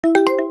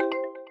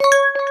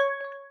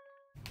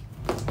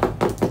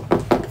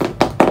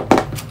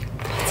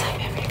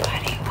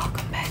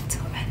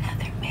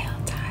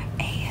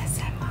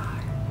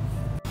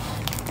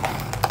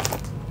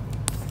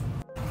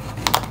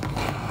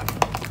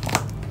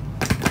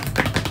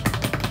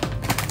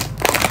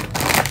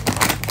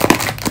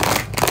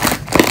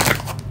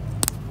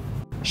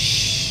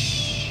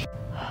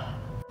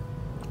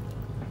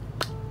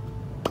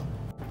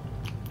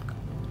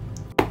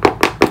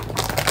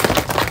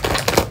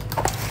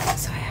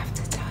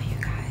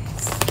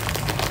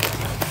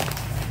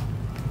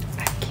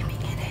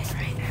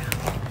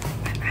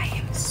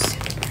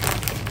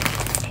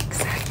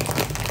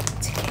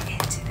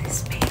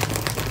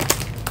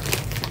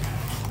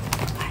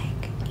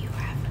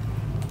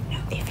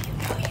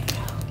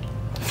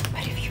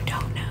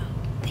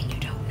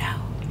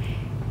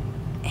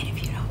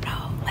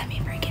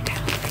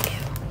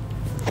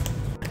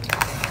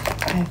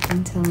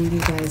telling you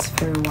guys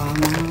for a while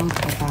now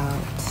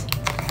about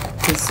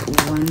this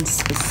one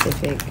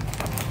specific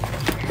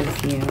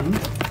perfume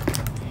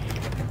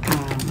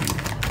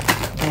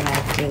that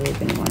I've really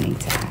been wanting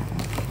to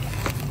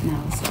have. And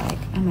I was like,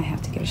 I might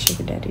have to get a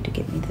sugar daddy to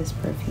get me this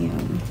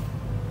perfume.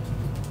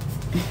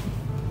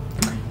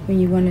 When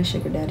you want a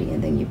sugar daddy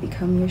and then you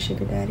become your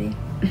sugar daddy.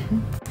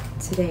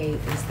 Today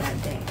is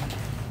that day.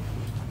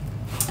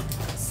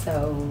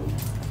 So,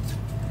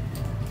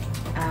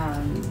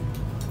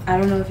 I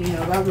don't know if you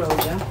know about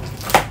ROJA,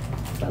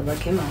 but look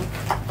him up.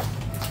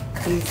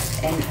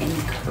 He's an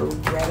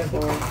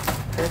incredible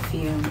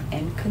perfume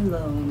and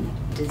cologne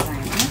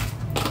designer.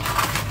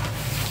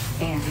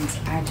 And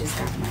I just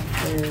got my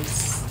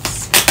first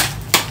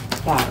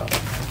bottle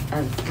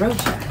of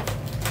ROJA.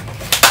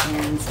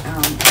 And I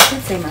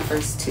should say my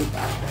first 2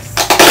 bottles.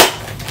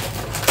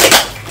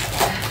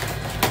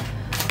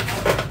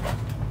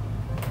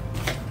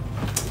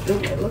 Ooh,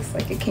 it looks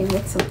like it came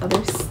with some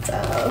other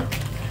stuff.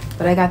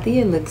 But I got the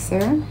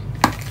Elixir.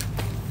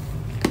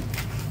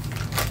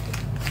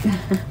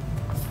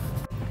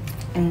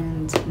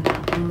 And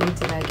not only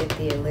did I get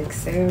the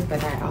Elixir,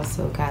 but I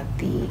also got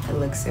the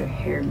Elixir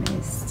hair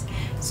mist.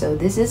 So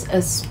this is a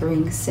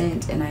spring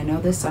scent, and I know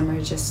the summer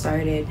just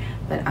started,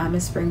 but I'm a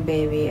spring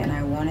baby and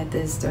I wanted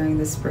this during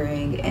the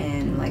spring,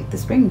 and like the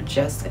spring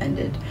just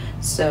ended.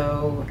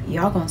 So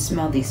y'all gonna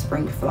smell these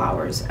spring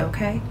flowers,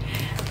 okay?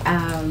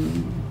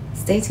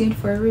 Stay tuned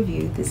for a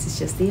review. This is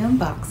just the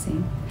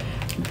unboxing,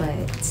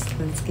 but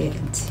let's get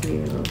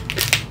into.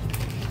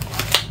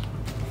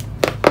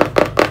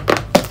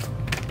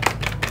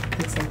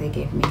 Looks like they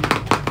gave me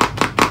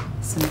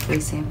some free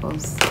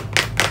samples. I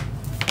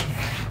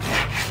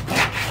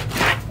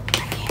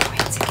can't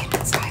wait to get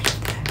inside of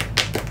them.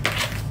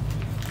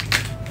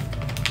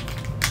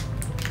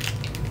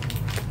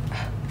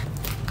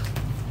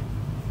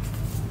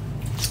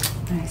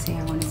 When I say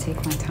I want to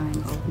take my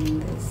time opening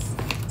this,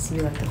 this will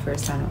be like the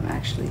first time I'm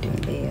actually doing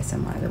the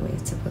ASMR the way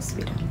it's supposed to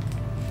be done.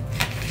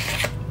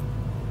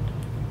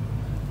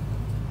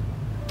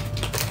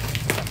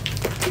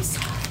 I'm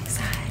so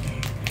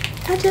excited.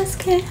 I just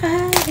can't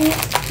hide it.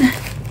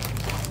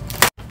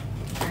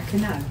 I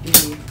cannot be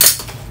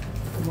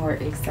more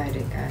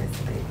excited, guys.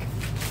 Like,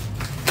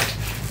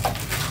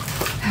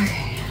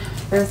 okay,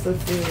 first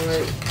let's do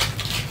it,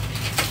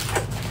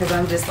 because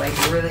I'm just like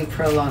really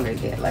prolonging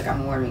it, like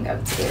I'm warming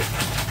up to it.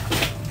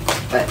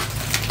 But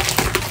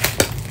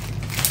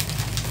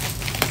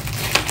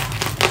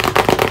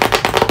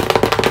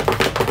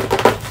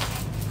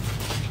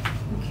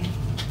okay,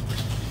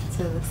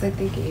 so it looks like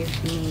they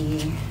gave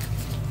me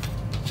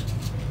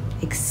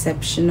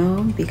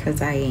Exceptional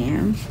because I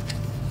am.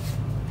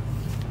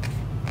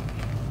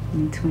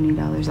 And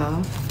 $20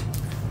 off.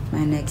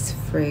 My next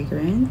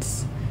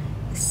fragrance,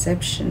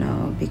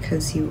 Exceptional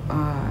because you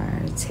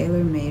are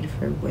tailor-made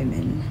for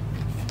women.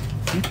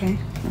 Okay,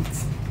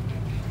 let's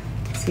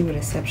see what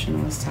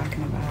Exceptional is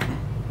talking about.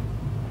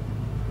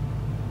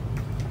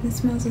 It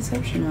smells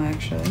exceptional,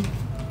 actually.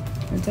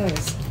 It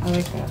does. I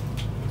like that.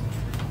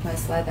 Might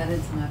slide that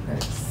into my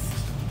purse.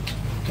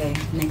 Okay,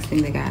 next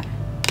thing they got.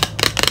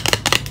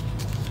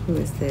 Who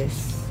is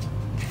this?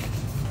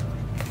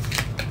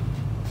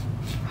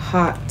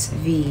 Hot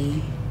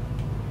V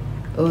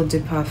Eau de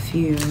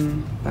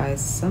Parfum by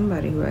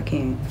somebody who I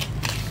can't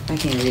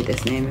read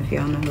this name. If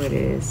y'all know who it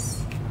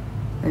is,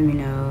 let me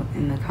know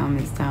in the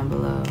comments down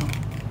below.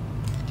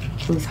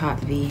 Who's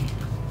Hot V?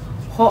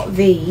 Hot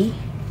V,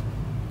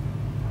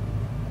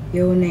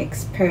 your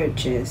next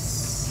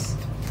purchase.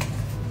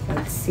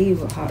 Let's see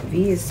what Hot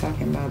V is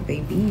talking about,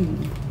 baby.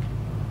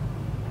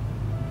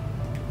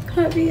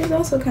 Hot V is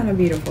also kind of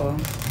beautiful.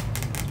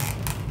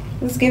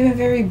 It's giving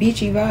very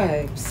beachy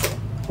vibes.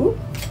 Ooh,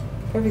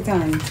 perfect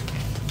time.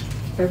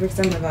 Perfect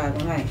summer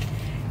vibe. I might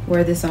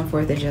wear this on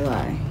 4th of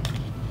July.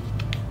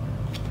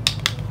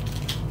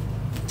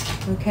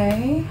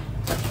 Okay.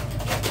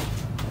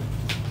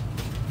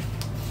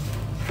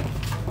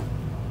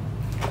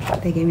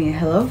 They gave me a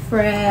Hello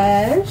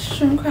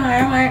Fresh. Okay,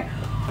 I might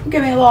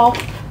give me a little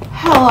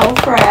Hello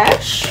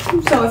Fresh.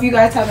 So if you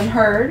guys haven't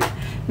heard,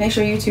 make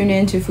sure you tune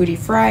in to Foodie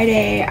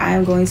Friday. I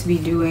am going to be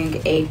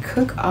doing a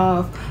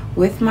cook-off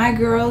with my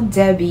girl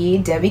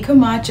Debbie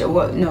Camacho.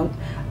 Well, no,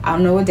 I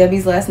don't know what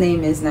Debbie's last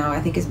name is now.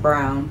 I think it's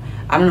Brown.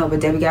 I don't know, but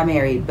Debbie got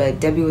married. But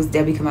Debbie was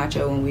Debbie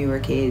Camacho when we were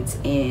kids,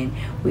 and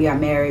we got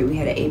married. We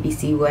had an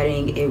ABC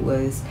wedding. It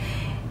was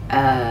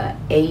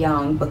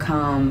Young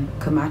Bacam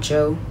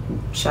Camacho.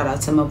 Shout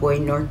out to my boy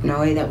North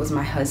Noy. That was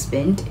my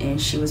husband,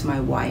 and she was my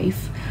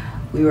wife.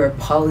 We were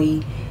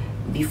poly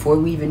before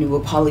we even knew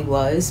what poly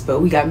was,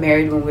 but we got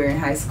married when we were in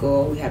high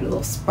school. We had a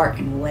little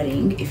Spartan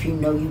wedding. If you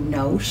know, you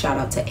know. Shout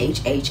out to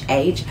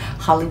HHH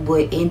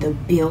Hollywood in the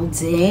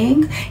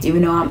building,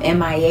 even though I'm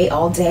MIA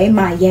all day,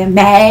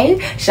 Miami.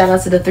 Shout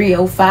out to the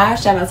 305,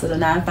 shout out to the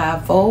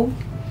 954,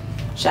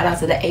 shout out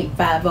to the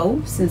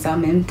 850 since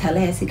I'm in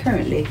Tallahassee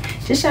currently.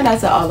 Just shout out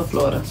to all of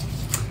Florida.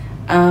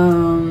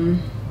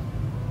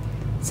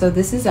 So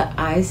this is an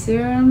eye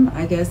serum.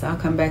 I guess I'll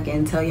come back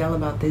and tell y'all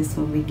about this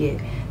when we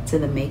get to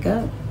the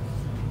makeup.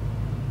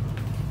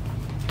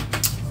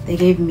 They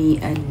gave me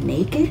a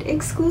Naked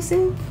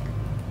exclusive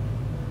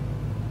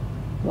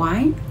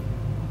wine.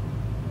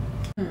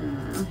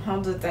 How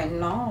did they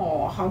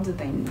know? How did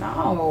they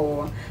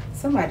know?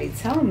 Somebody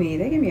tell me.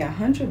 They gave me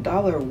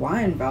 $100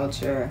 wine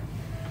voucher.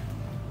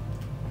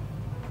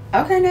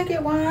 Okay,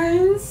 Naked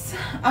Wines.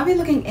 I'll be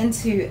looking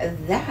into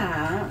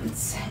that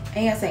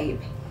ASAP.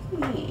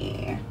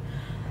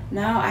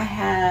 Now I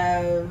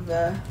have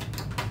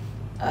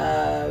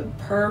a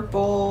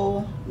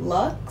Purple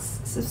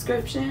Luxe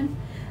subscription.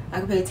 I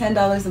can pay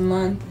 $10 a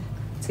month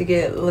to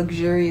get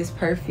luxurious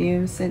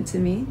perfume sent to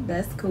me.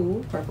 That's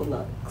cool. Purple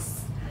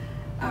Luxe.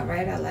 All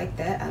right, I like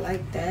that. I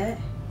like that.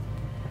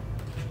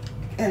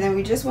 And then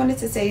we just wanted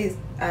to say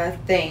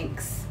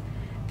thanks.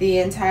 The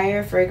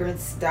entire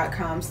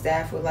fragrance.com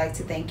staff would like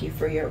to thank you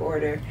for your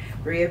order.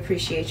 We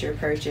appreciate your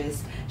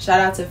purchase. Shout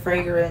out to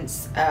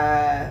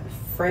fragrance.com.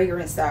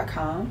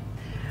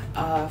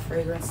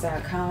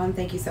 Fragrance.com.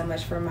 Thank you so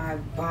much for my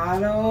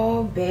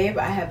bottle, babe.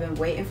 I have been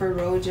waiting for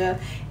ROJA,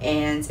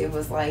 and it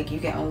was like you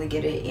can only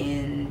get it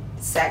in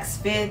Saks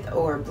Fifth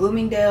or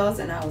Bloomingdale's,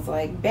 and I was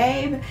like,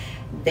 babe,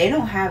 they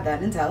don't have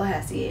that in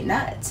Tallahassee,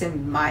 not to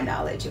my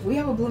knowledge. If we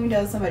have a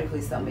Bloomingdale's, somebody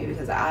please tell me,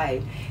 because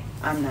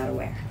I'm not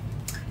aware.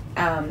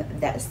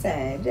 That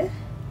said,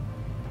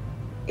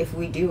 if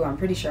we do, I'm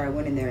pretty sure I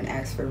went in there and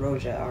asked for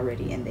ROJA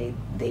already, and they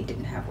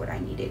didn't have what I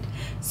needed.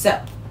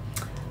 So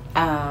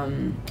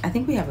I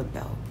think we have a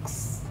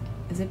Belk's.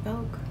 Is it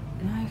Belk?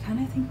 No, I kind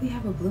of think we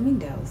have a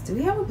Bloomingdale's. Do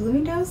we have a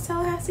Bloomingdale's,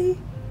 Tallahassee?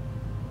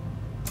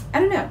 I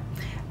don't know.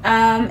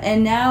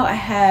 And now I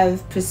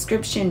have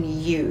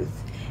Prescription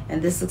Youth,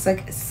 and this looks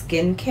like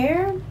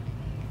skincare,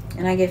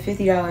 and I get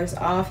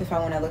 $50 off if I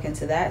want to look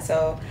into that.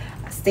 So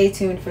stay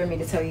tuned for me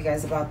to tell you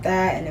guys about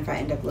that, and if I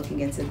end up looking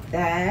into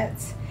that.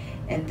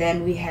 And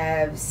then we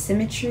have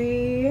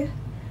Symmetry.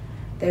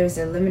 There's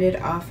a limited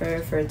offer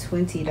for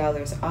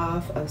 $20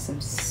 off of some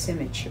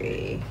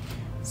Symmetry.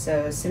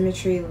 So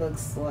Symmetry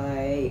looks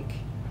like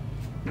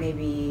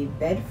maybe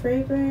bed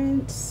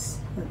fragrance.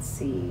 Let's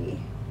see.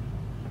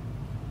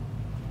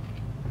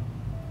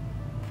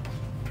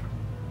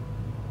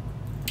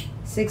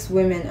 Six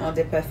Women Eau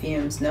de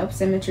Perfumes. Nope,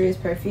 Symmetry is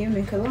perfume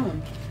and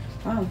cologne.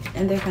 Wow,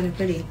 and they're kind of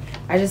pretty.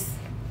 I just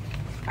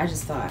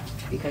thought,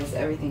 because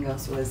everything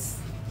else was,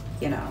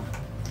 you know,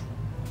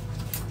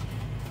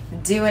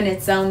 doing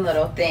its own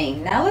little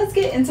thing. Now let's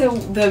get into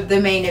the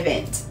main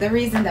event, the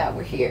reason that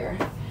we're here,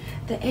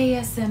 the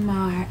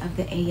ASMR of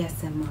the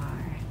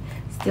ASMR.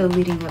 Still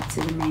leading up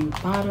to the main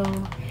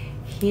bottle.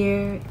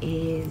 Here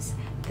is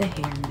the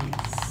hair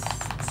mist.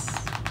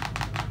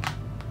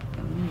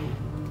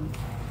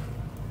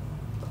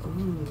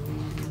 Ooh,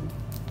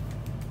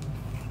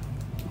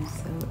 I'm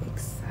so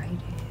excited.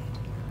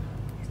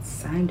 It's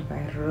signed by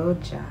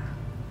ROJA.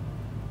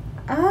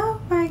 Oh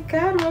my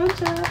god,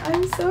 ROJA,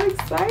 I'm so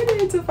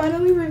excited to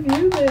finally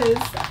review this.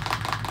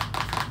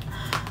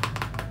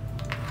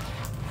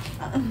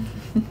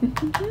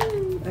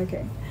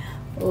 Okay,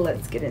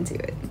 let's get into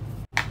it.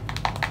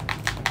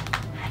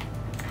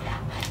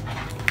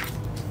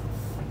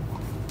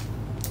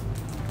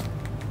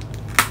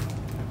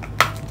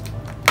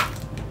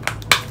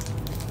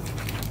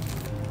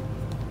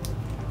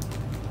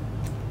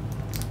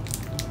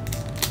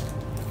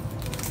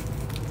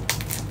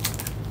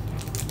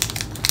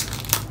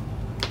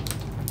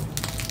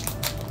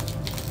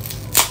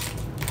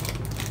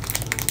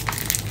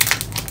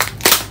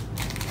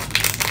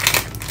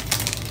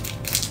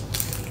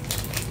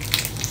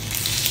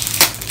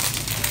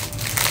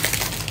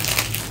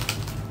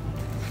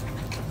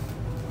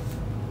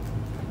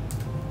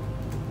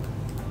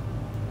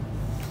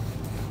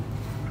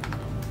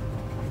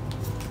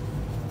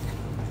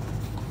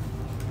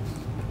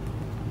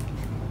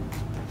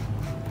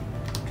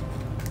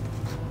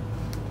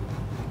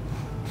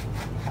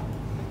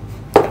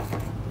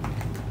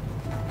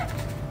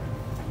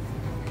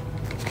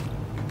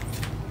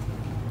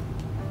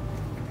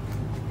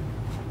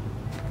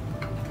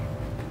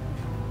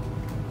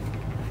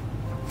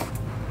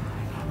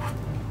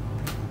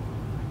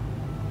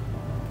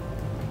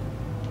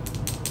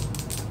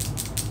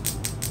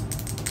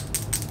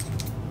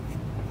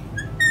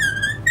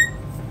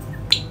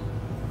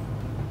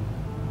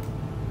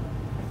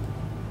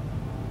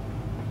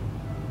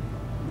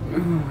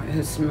 Oh,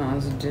 it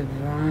smells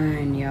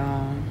divine,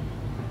 y'all.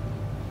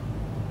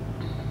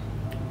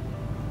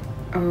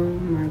 Oh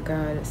my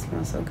god, it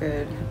smells so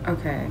good.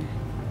 Okay.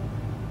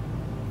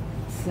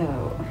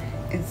 So,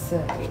 it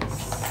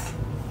says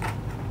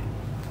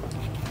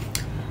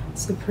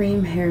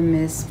Supreme Hair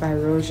Mist by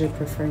ROJA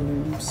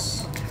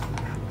Perfumes.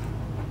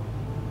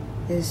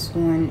 This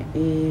one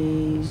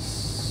is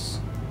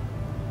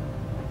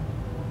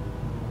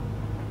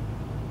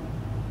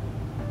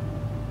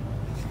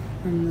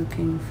I'm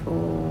looking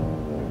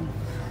for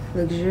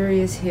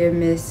luxurious hair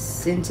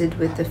mist scented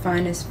with the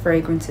finest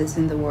fragrances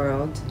in the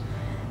world.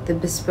 The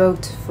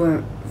bespoke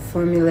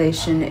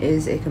formulation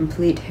is a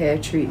complete hair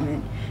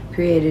treatment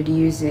created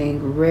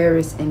using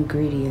rarest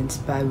ingredients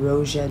by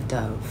ROJA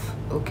Dove.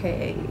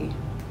 Okay,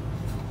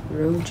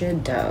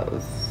 ROJA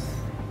Dove.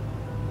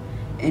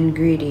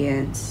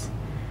 Ingredients: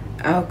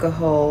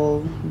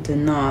 alcohol, do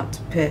not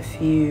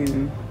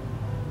perfume,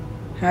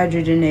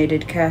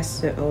 hydrogenated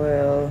castor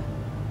oil,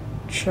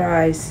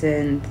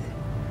 tricinth,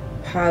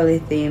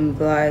 polythene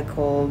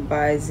glycol,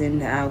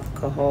 benzene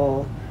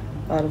alcohol,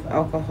 a lot of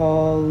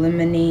alcohol,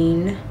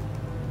 limonene,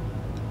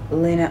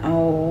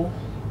 linalool,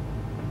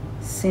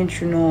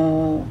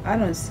 citronol, I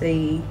don't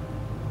see,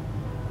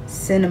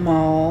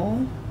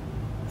 cinnamol,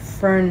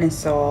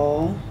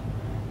 fernisol,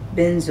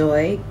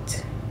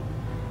 benzoate.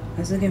 I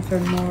was looking for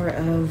more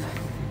of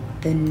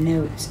the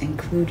notes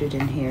included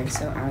in here,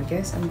 so I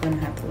guess I'm gonna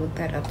have to look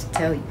that up to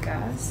tell you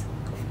guys.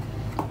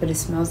 But it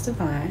smells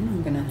divine.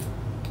 I'm gonna,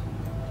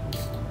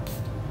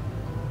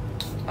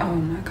 oh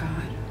my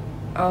god,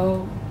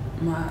 oh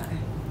my god,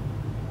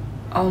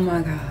 oh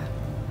my god.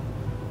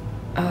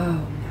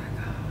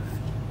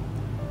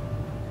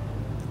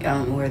 Y'all,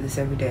 I'm gonna wear this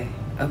every day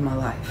of my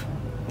life.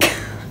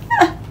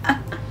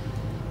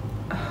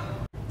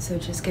 So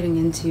just getting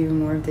into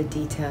more of the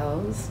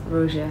details,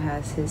 ROJA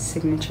has his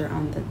signature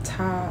on the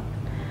top.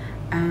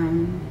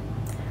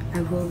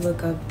 I will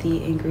look up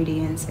the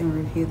ingredients and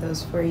review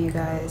those for you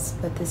guys,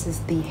 but this is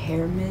the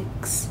hair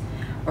mix,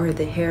 or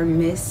the hair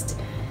mist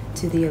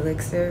to the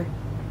Elixir.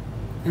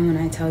 And when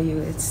I tell you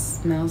it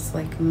smells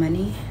like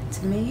money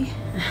to me,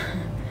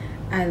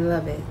 I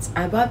love it.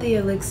 I bought the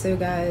Elixir,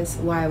 guys.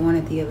 Why I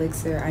wanted the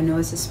Elixir, I know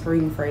it's a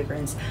spring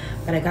fragrance,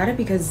 but I got it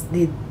because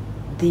the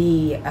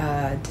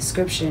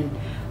description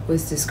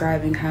was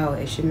describing how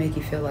it should make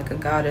you feel like a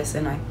goddess,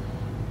 and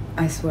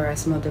I swear I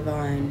smell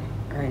divine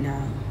right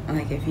now.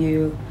 Like, if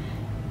you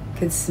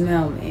could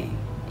smell me,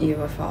 you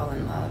will fall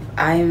in love.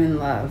 I am in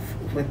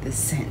love with the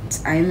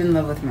scent. I am in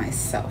love with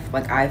myself.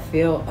 Like, I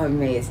feel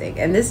amazing.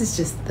 And this is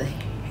just the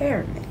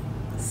hair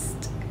mix.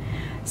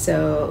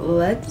 So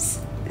let's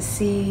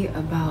see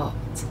about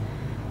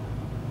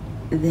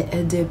the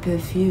eau de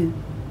perfume.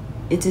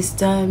 It is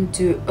time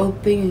to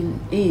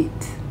open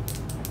it.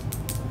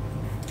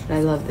 I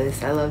love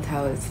this. I loved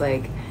how it's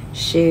like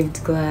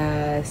shaved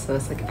glass, so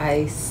it's like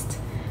iced.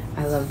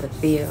 I love the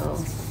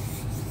feel.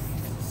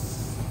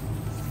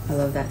 I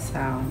love that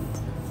sound.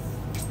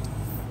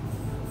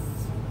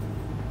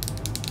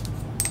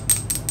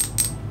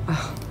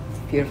 Oh,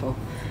 beautiful.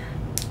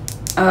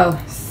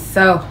 Oh,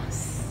 so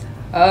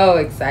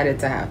excited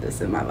to have this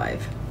in my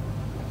life.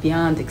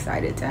 Beyond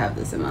excited to have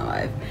this in my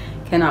life.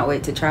 Cannot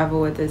wait to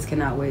travel with this.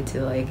 Cannot wait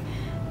to like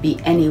be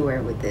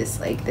anywhere with this.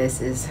 Like,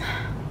 this is,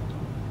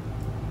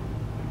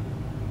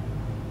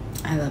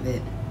 I love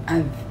it.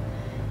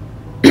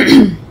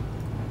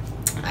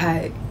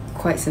 I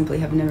quite simply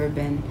have never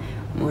been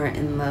more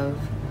in love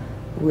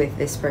with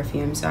this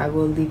perfume, so I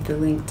will leave the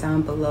link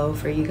down below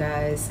for you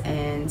guys.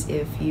 And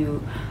if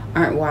you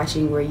aren't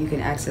watching where you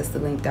can access the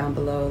link down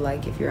below,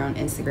 like if you're on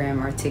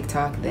Instagram or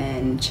TikTok,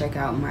 then check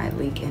out my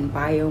link in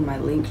bio. My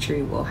link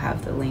tree will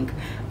have the link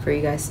for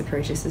you guys to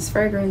purchase this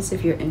fragrance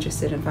if you're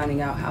interested in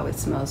finding out how it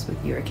smells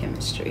with your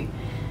chemistry.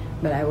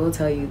 But I will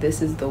tell you,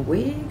 this is the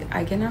wig.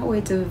 I cannot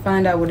wait to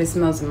find out what it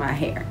smells in my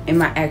hair, in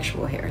my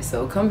actual hair.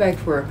 So come back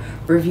for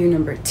review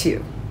number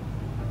 2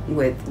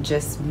 with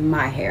just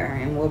my hair,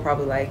 and we'll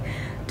probably like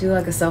do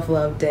like a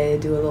self-love day,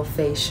 do a little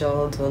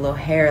facial, do a little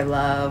hair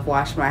love,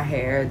 wash my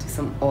hair, do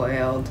some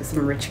oil, do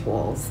some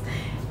rituals,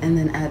 and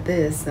then add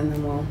this, and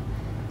then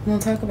we'll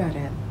talk about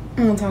it.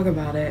 We'll talk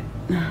about it.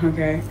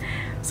 Okay,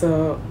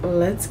 so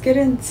let's get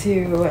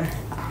into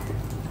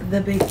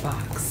the big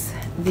box,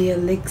 the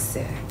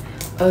Elixir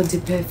Eau de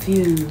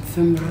Perfume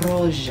from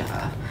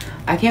ROJA.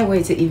 I can't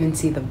wait to even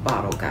see the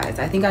bottle, guys.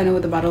 I think I know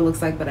what the bottle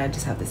looks like, but I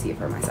just have to see it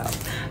for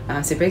myself.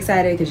 I'm super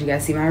excited because you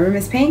guys see my room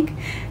is pink,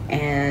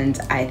 and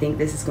I think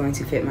this is going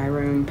to fit my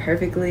room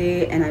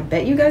perfectly, and I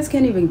bet you guys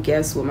can't even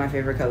guess what my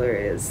favorite color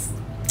is.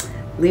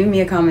 Leave me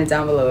a comment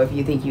down below if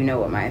you think you know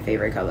what my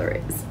favorite color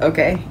is,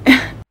 okay?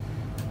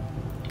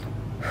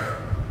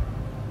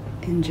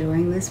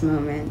 Enjoying this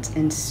moment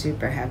and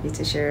super happy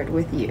to share it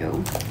with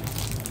you.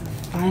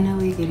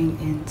 Finally getting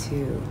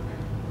into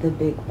the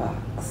big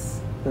box.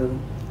 Ooh.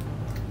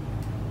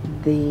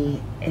 The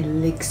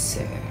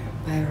Elixir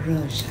by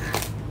ROJA.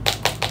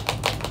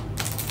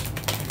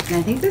 And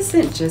I think this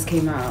scent just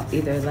came out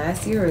either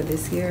last year or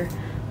this year.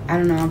 I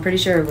don't know. I'm pretty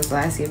sure it was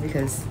last year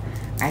because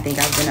I think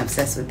I've been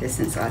obsessed with this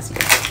since last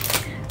year.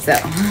 So,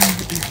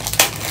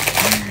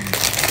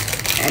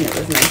 and it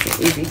was nice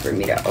and easy for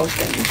me to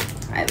open.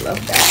 I love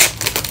that.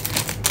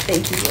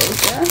 Thank you,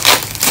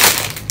 ROJA.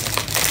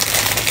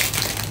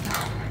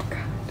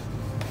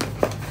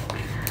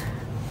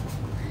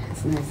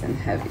 Nice and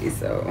heavy,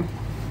 so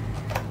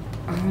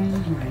oh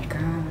my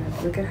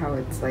god, look at how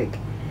it's like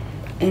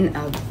in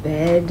a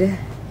bed.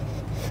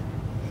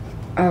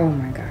 Oh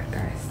my god,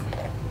 guys.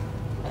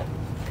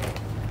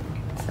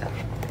 So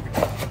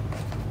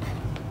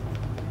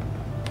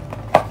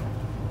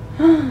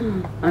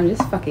I'm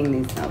just fucking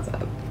these nails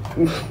up.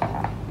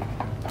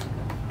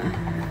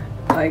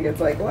 Like,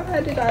 it's like, why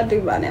did I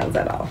do my nails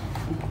at all?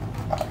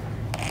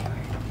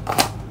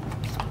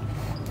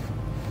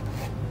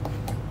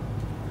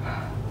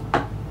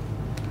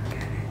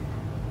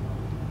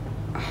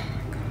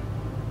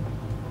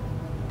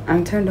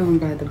 I'm turned on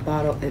by the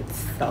bottle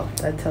itself.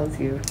 That tells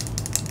you.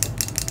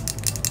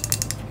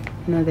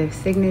 Another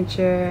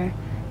signature,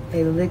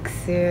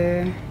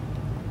 Elixir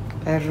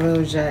by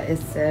ROJA. It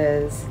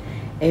says,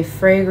 a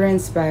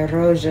fragrance by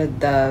ROJA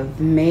Dove,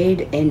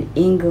 made in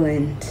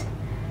England.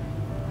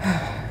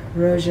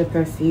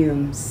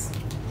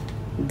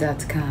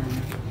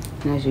 ROJAperfumes.com.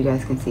 And as you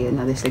guys can see,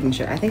 another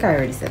signature. I think I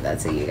already said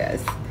that to you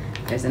guys.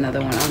 There's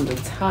another one on the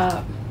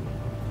top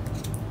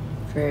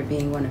for it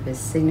being one of his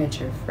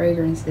signature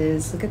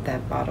fragrances. Look at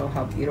that bottle,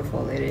 how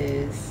beautiful it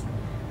is.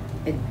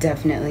 It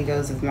definitely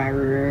goes with my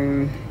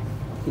room.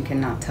 You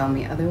cannot tell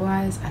me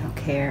otherwise. I don't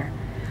care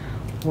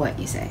what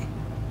you say.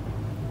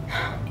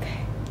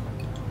 Okay.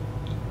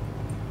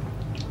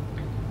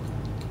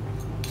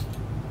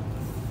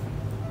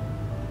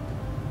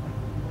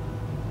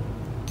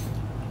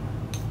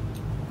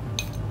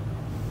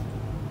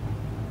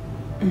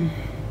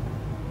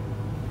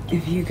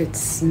 If you could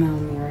smell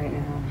me right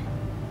now.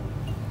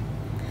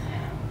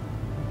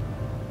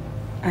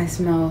 I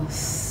smell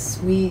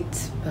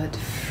sweet but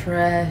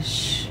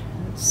fresh,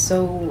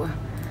 so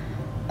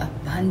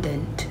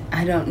abundant.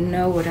 I don't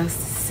know what else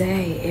to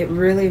say. It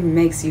really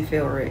makes you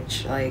feel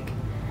rich. Like,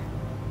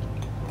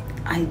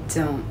 I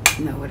don't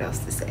know what else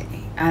to say.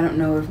 I don't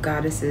know if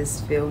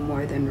goddesses feel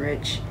more than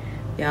rich,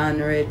 beyond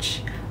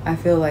rich. I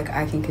feel like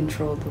I can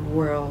control the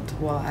world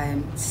while I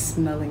am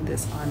smelling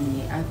this on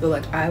me. I feel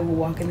like I will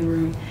walk in the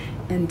room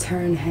and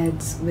turn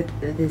heads with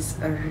this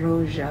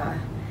ROJA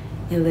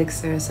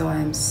elixir. So I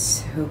am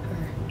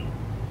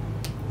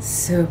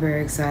super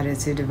excited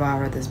to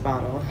devour this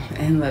bottle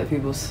and let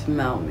people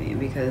smell me,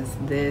 because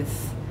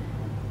this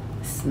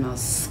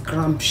smells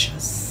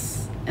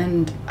scrumptious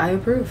and I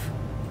approve.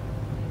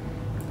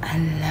 I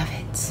love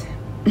it.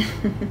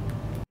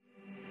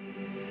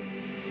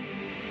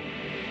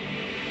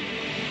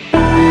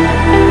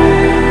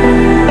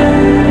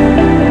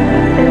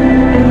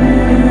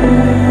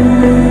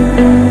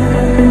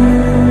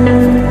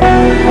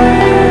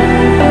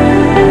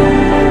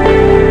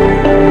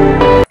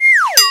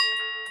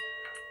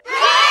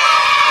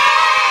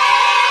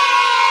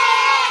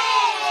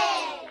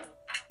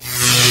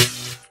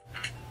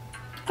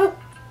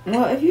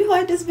 Well, if you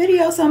like this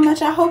video so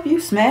much, I hope you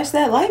smash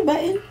that like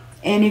button.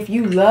 And if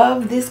you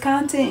love this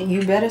content,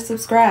 you better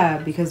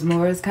subscribe, because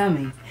more is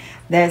coming.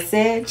 That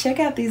said, check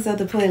out these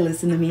other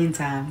playlists in the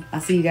meantime.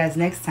 I'll see you guys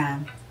next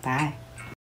time. Bye.